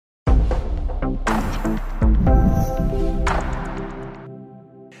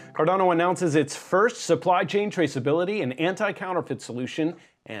Cardano announces its first supply chain traceability and anti-counterfeit solution,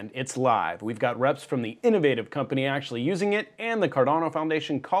 and it's live. We've got reps from the innovative company actually using it, and the Cardano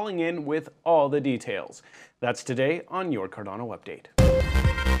Foundation calling in with all the details. That's today on your Cardano Update.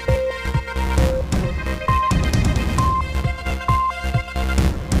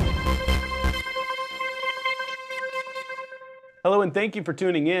 Hello and thank you for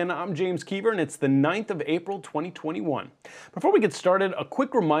tuning in. I'm James Keever and it's the 9th of April 2021. Before we get started, a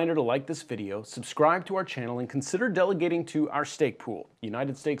quick reminder to like this video, subscribe to our channel, and consider delegating to our stake pool,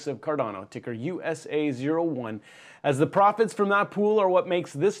 United Stakes of Cardano, ticker USA01, as the profits from that pool are what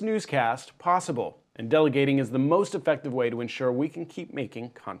makes this newscast possible, and delegating is the most effective way to ensure we can keep making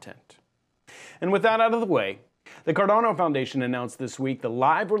content. And with that out of the way, the Cardano Foundation announced this week the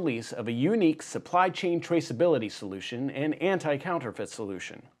live release of a unique supply chain traceability solution and anti-counterfeit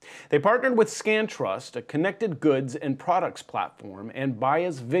solution. They partnered with ScanTrust, a connected goods and products platform, and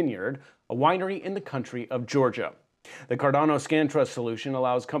Baez Vineyard, a winery in the country of Georgia. The Cardano ScanTrust solution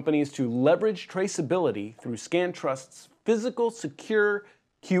allows companies to leverage traceability through ScanTrust's physical secure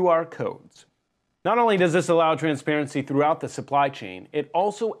QR codes. Not only does this allow transparency throughout the supply chain, it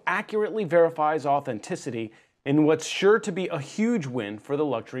also accurately verifies authenticity in what's sure to be a huge win for the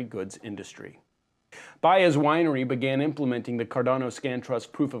luxury goods industry. Baez Winery began implementing the Cardano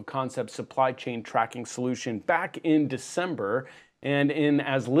ScanTrust proof of concept supply chain tracking solution back in December, and in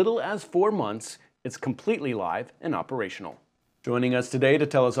as little as 4 months, it's completely live and operational. Joining us today to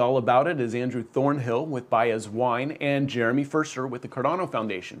tell us all about it is Andrew Thornhill with Baez Wine and Jeremy Furster with the Cardano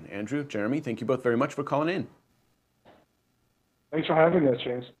Foundation. Andrew, Jeremy, thank you both very much for calling in. Thanks for having us,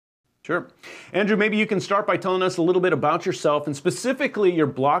 James. Sure. Andrew, maybe you can start by telling us a little bit about yourself and specifically your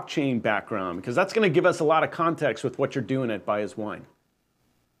blockchain background, because that's going to give us a lot of context with what you're doing at Baez Wine.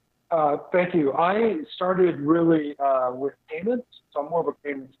 Thank you. I started really with payments, so I'm more of a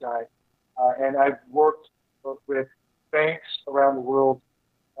payments guy, and I've worked with banks around the world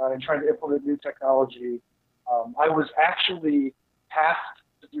in trying to implement new technology. I was actually tasked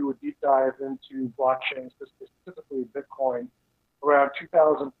to do a deep dive into blockchain, specifically Bitcoin, around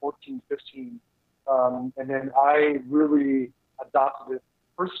 2014-15, and then I really adopted it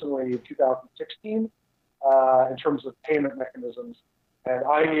personally in 2016 in terms of payment mechanisms. And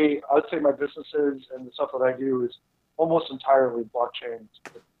I would say my businesses and the stuff that I do is almost entirely blockchain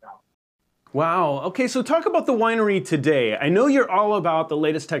now. Wow. Okay, so talk about the winery today. I know you're all about the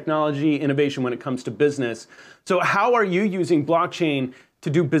latest technology innovation when it comes to business. So how are you using blockchain to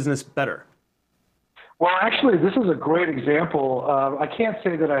do business better? Well, actually, this is a great example. I can't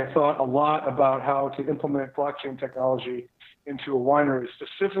say that I thought a lot about how to implement blockchain technology into a winery,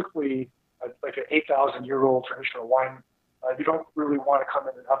 specifically like an 8,000-year-old traditional wine. You don't really want to come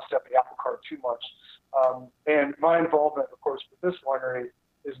in and upset the apple cart too much. And my involvement, of course, with this winery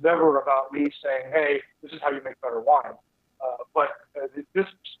is never about me saying, hey, this is how you make better wine. But this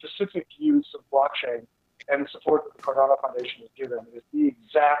specific use of blockchain and the support that the Cardano Foundation has given is the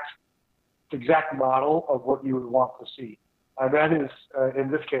exact model of what you would want to see. And that is, in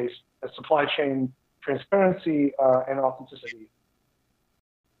this case, a supply chain transparency and authenticity.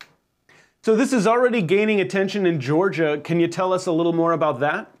 So this is already gaining attention in Georgia. Can you tell us a little more about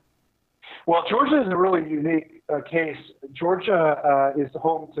that? Well, Georgia is a really unique case. Georgia is the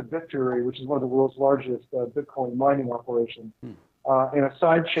home to Bitfury, which is one of the world's largest Bitcoin mining operations. And a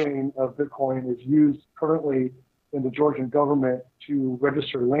side chain of Bitcoin is used currently in the Georgian government to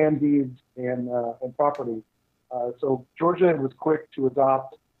register land deeds and property. So Georgia was quick to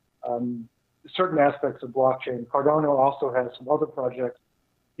adopt certain aspects of blockchain. Cardano also has some other projects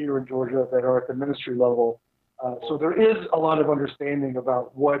here in Georgia that are at the ministry level. So there is a lot of understanding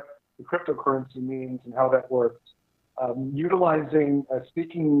about what the cryptocurrency means and how that works.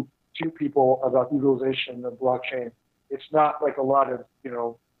 Speaking to people about utilization of blockchain, it's not like a lot of,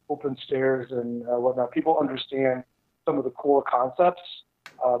 open stairs and whatnot. People understand some of the core concepts.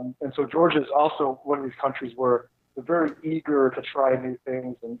 And so Georgia is also one of these countries where they're very eager to try new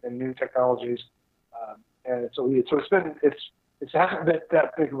things and new technologies. And so it hasn't been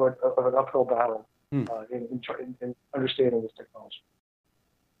that big of an uphill battle in understanding this technology.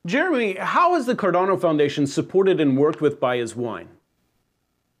 Jeremy, how has the Cardano Foundation supported and worked with Baez Wine?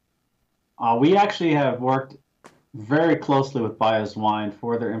 We actually have worked very closely with Baez Wine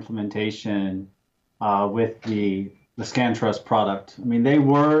for their implementation with the ScanTrust product. I mean, they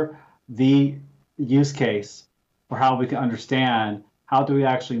were the use case for how we can understand how do we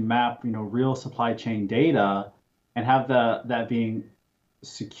actually map, real supply chain data and have that being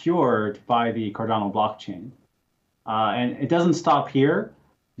secured by the Cardano blockchain. And it doesn't stop here.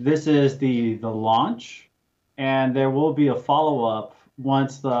 this is the launch, and there will be a follow-up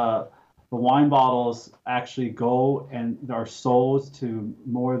once the wine bottles actually go and are sold to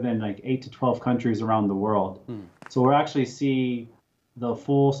more than like 8 to 12 countries around the world. So we'll actually see the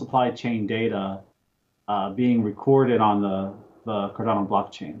full supply chain data being recorded on the Cardano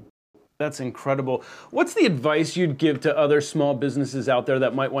blockchain. That's incredible. What's the advice you'd give to other small businesses out there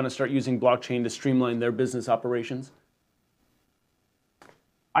that might want to start using blockchain to streamline their business operations?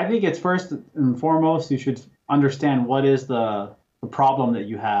 I think it's first and foremost, you should understand what is the problem that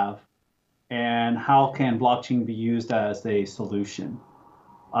you have and how can blockchain be used as a solution.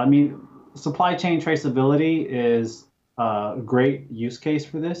 I mean, supply chain traceability is a great use case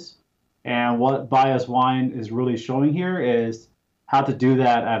for this. And what Buy As Wine is really showing here is how to do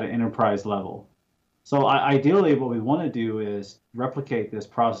that at an enterprise level. So ideally, what we want to do is replicate this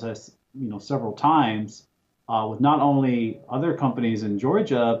process, several times with not only other companies in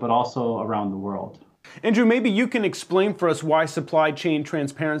Georgia, but also around the world. Andrew, maybe you can explain for us why supply chain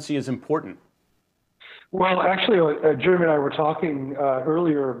transparency is important. Well, actually, Jeremy and I were talking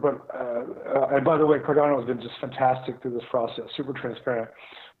earlier, but and by the way, Cardano has been just fantastic through this process, super transparent.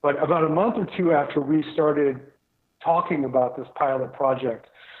 But about a month or two after we started talking about this pilot project,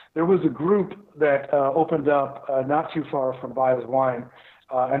 there was a group that opened up not too far from Buy As Wine,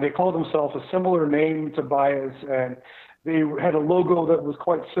 and they called themselves a similar name to Buy As, and they had a logo that was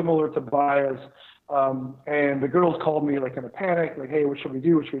quite similar to Buy As. And the girls called me like in a panic, like, "Hey, what should we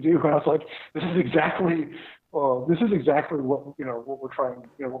do? What should we do?" And I was like, "This is exactly what what we're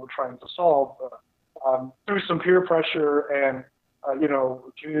trying to solve." Through some peer pressure and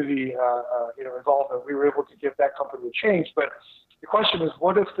community involvement, we were able to get that company to change. But the question is,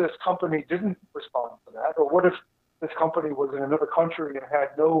 what if this company didn't respond to that, or what if this company was in another country and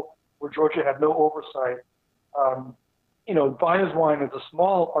where Georgia had no oversight? Buy As Wine is a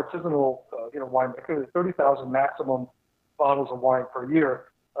small artisanal, winemaker. There's 30,000 maximum bottles of wine per year.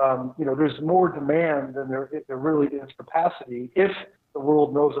 There's more demand than there really is capacity if the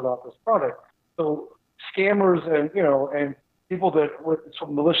world knows about this product. So scammers and people that with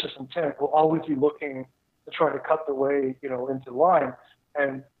some malicious intent will always be looking to try to cut their way, into line.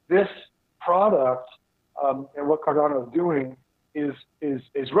 And this product and what Cardano is doing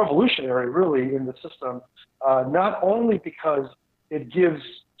is revolutionary, really, in the system. Not only because it gives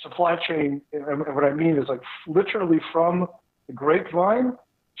supply chain, and what I mean is like literally from the grapevine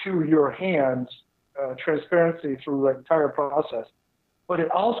to your hands, transparency through the entire process, but it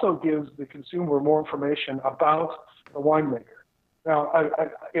also gives the consumer more information about the winemaker. Now,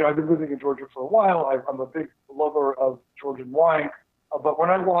 I've been living in Georgia for a while. I'm a big lover of Georgian wine, but when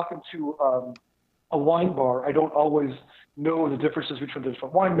I walk into a wine bar, I don't always know the differences between the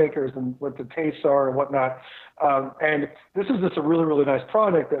different winemakers and what the tastes are and whatnot. And this is just a really, really nice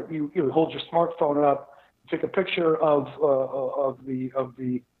product that you hold your smartphone up, take a picture of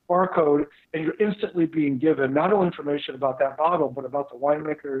the barcode, and you're instantly being given not only information about that bottle, but about the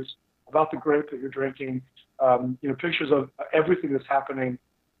winemakers, about the grape that you're drinking, pictures of everything that's happening.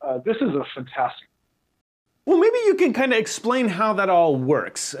 This is a fantastic. Well, maybe you can kind of explain how that all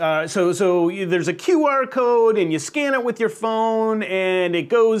works. So there's a QR code, and you scan it with your phone, and it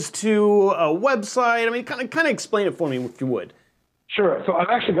goes to a website. I mean, kind of explain it for me, if you would. Sure. So I've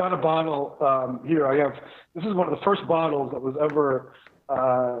actually got a bottle here. This is one of the first bottles that was ever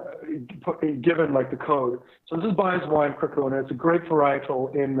given like the code. So this is Buy As Wine Cricona. It's a grape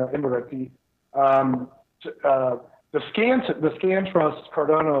varietal in Emirati. The ScanTrust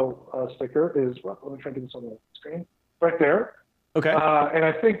Cardano sticker is, let me try to get this on the screen, right there. Okay. And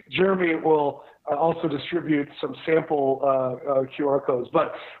I think Jeremy will also distribute some sample QR codes.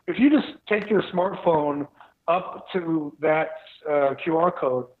 But if you just take your smartphone up to that QR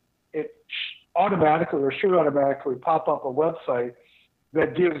code, it should automatically pop up a website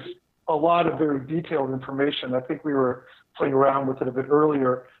that gives a lot of very detailed information. I think we were playing around with it a bit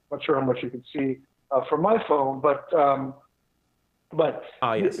earlier. Not sure how much you can see from my phone, but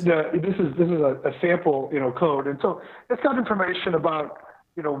yes. This is a sample code, and so it's got information about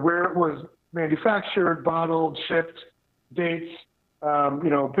where it was manufactured, bottled, shipped, dates,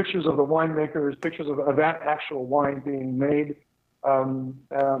 pictures of the winemakers, pictures of that actual wine being made, a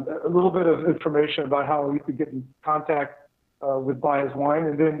little bit of information about how you could get in contact with Buy As Wine,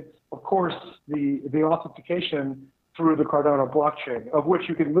 and then of course the authentication through the Cardano blockchain, of which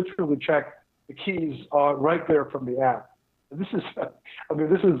you can literally check the keys right there from the app. This is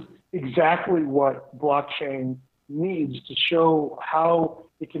exactly what blockchain needs to show how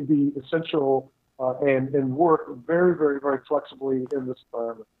it can be essential and work very, very, very flexibly in this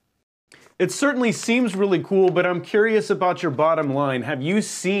environment. It certainly seems really cool, but I'm curious about your bottom line. Have you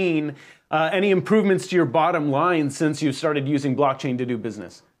seen any improvements to your bottom line since you started using blockchain to do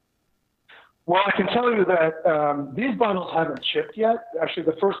business? Well, I can tell you that these bottles haven't shipped yet. Actually,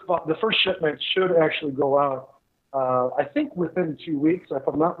 the first shipment should actually go out, I think, within 2 weeks. If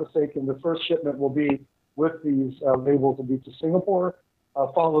I'm not mistaken, the first shipment will be with these labels will be to Singapore,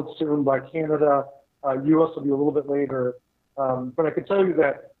 followed soon by Canada. U.S. will be a little bit later. But I can tell you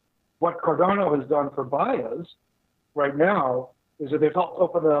that what Cardano has done for Bayaz right now is that they've helped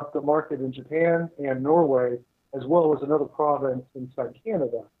open up the market in Japan and Norway, as well as another province inside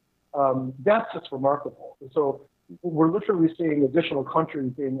Canada. That's just remarkable. And so we're literally seeing additional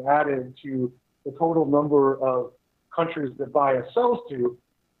countries being added to the total number of countries that Bayaz sells to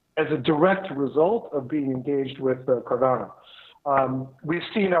as a direct result of being engaged with Cardano. We've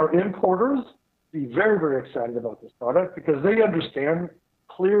seen our importers be very, very excited about this product because they understand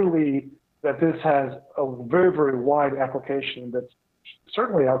clearly that this has a very, very wide application that's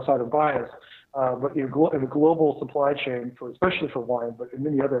certainly outside of Bayaz, but in the global supply chain, especially for wine, but in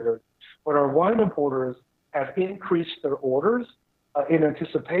many other areas. But our wine importers have increased their orders in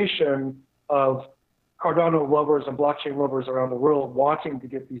anticipation of Cardano lovers and blockchain lovers around the world wanting to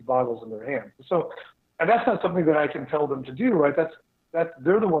get these bottles in their hands. So, and that's not something that I can tell them to do, right?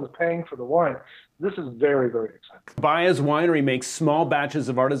 They're the ones paying for the wine. This is very, very exciting. Bayaz Winery makes small batches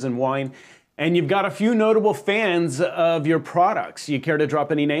of artisan wine, and you've got a few notable fans of your products. You care to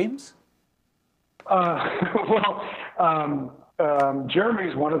drop any names?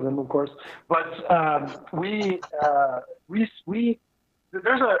 Jeremy's one of them, of course. But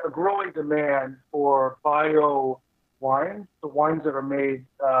there's a growing demand for bio wines, the wines that are made,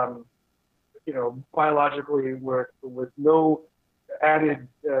 biologically with no added,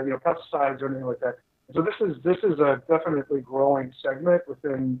 pesticides or anything like that. So this is a definitely growing segment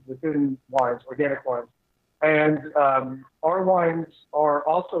within wines, organic wines, and our wines are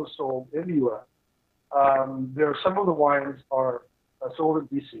also sold in the U.S. Some of the wines are sold in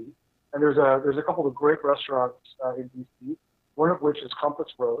BC, and there's a couple of great restaurants in BC. One of which is Compass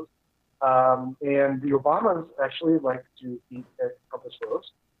Rose, and the Obamas actually like to eat at Compass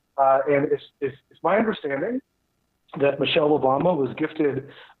Rose. And it's my understanding that Michelle Obama was gifted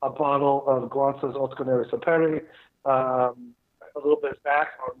a bottle of Glanz's Otto Neri Sapere a little bit back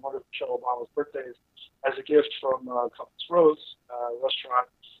on one of Michelle Obama's birthdays as a gift from Compass Rose restaurant.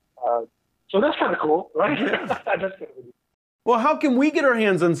 So that's kind of cool, right? Yeah. That's kind of neat. Well, how can we get our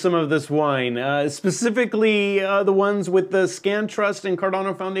hands on some of this wine, specifically the ones with the ScanTrust and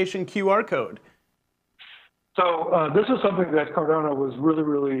Cardano Foundation QR code? So this is something that Cardano was really,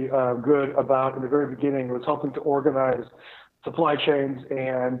 really good about in the very beginning. It was helping to organize supply chains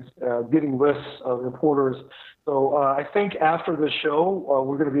and getting lists of importers. So I think after this show,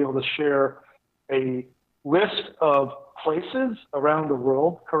 we're going to be able to share a list of places around the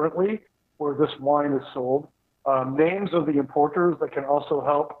world currently where this wine is sold. Names of the importers that can also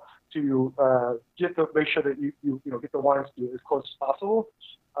help to make sure that you get the wines to as close as possible.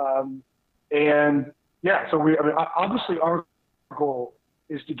 And yeah, so obviously our goal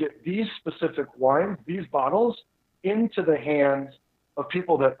is to get these specific wines, these bottles, into the hands of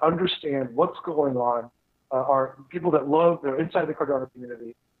people that understand what's going on, are people that they're inside the Cardano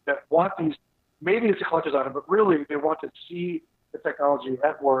community, that want these. Maybe it's a collector's item, but really they want to see the technology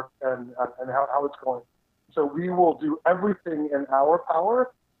at work and how it's going. So we will do everything in our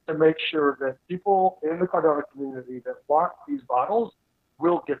power to make sure that people in the Cardano community that want these bottles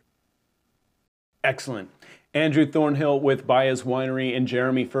will get them. Excellent. Andrew Thornhill with Bayaz Winery and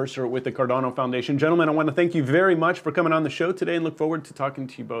Jeremy Furser with the Cardano Foundation. Gentlemen, I want to thank you very much for coming on the show today and look forward to talking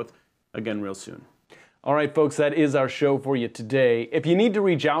to you both again real soon. All right, folks, that is our show for you today. If you need to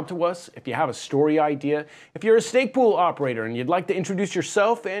reach out to us, if you have a story idea, if you're a stake pool operator and you'd like to introduce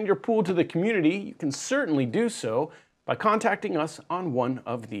yourself and your pool to the community, you can certainly do so by contacting us on one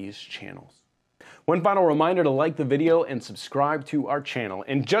of these channels. One final reminder to like the video and subscribe to our channel.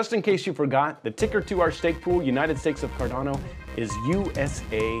 And just in case you forgot, the ticker to our stake pool, United Stakes of Cardano, is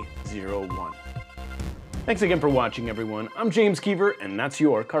USA01. Thanks again for watching, everyone. I'm James Keever, and that's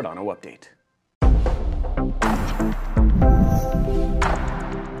your Cardano Update.